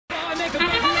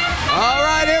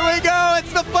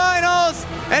the finals,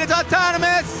 and it's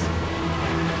autonomous.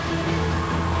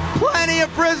 Plenty of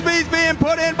frisbees being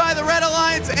put in by the Red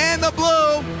Alliance and the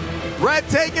Blue. Red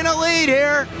taking a lead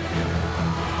here,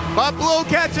 but Blue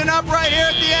catching up right here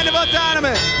at the end of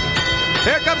autonomous.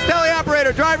 Here comes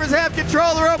teleoperator. Drivers have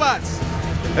control of the robots.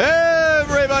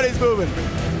 Everybody's moving.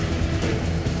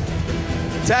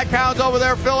 TechHounds over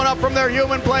there filling up from their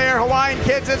human player. Hawaiian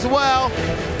kids as well.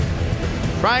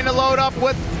 Trying to load up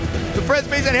with the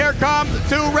frisbees, and here come the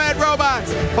two red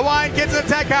robots. Hawaiian kids and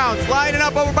the TechHounds lining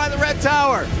up over by the red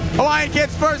tower. Hawaiian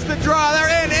kids first to draw.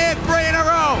 They're in 3 in a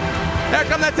row. There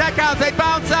come the TechHounds. They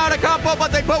bounce out a couple,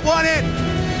 but they put one in.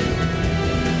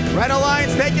 Red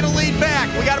Alliance taking a lead back.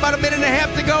 We got about a minute and a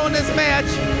half to go in this match.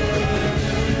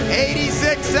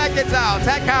 86 seconds out.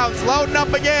 TechHounds loading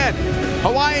up again.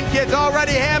 Hawaiian kids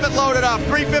already have it loaded up.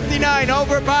 3:59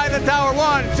 over by the tower.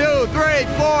 1, 2, 3,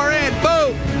 4 in.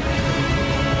 Boom.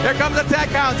 Here comes the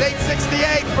TechHounds.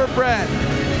 8:68 for Brett.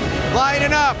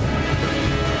 Lining up.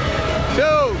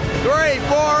 2, 3,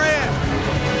 4 in.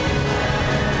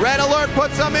 Red Alert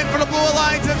puts some in for the Blue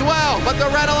Alliance as well, but the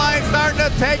Red Alliance starting to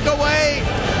take away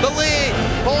the lead,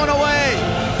 pulling away.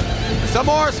 Some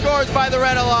more scores by the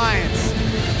Red Alliance.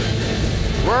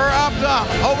 We're up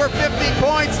to over 50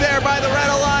 points there by the Red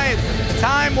Alliance.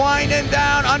 Time winding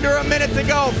down, under a minute to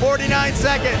go, 49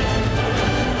 seconds.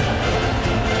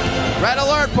 Red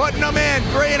Alert putting them in,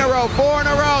 3 in a row, 4 in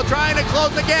a row, trying to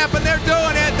close the gap, and they're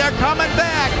doing it. They're coming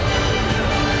back.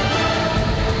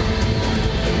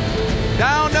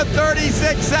 Down to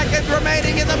 36 seconds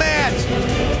remaining in the match.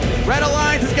 Red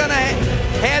Alliance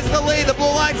has the lead. The Blue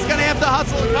Alliance is gonna have to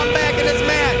hustle and come back in this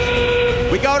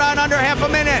match. We go down under half a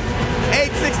minute.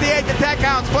 8:68 to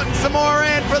TechHounds, putting some more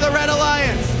in for the Red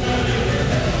Alliance.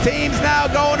 Teams now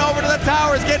going over to the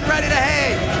towers, getting ready to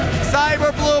hang.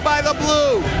 Cyber Blue by the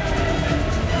Blue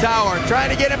tower, trying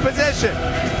to get in position.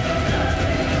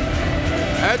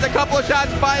 There's a couple of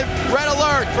shots by Red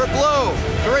Alert for Blue.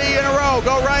 3 in a row,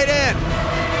 go right in.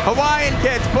 Hawaiian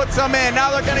kids put some in. Now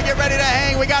they're gonna get ready to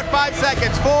hang. We got 5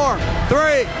 seconds. 4,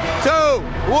 3, 2,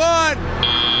 1.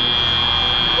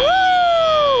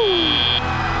 Woo!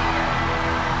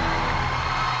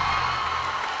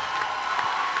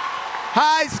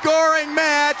 High scoring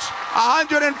match,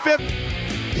 150.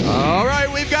 All right,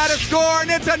 we've got a score, and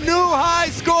it's a new high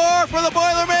score for the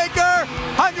Boilermaker.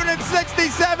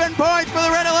 167 points for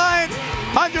the Red Alliance,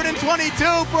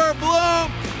 122 for Blue.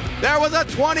 There was a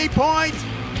 20-point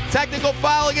technical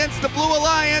foul against the Blue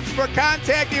Alliance for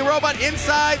contacting a robot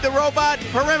inside the robot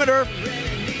perimeter.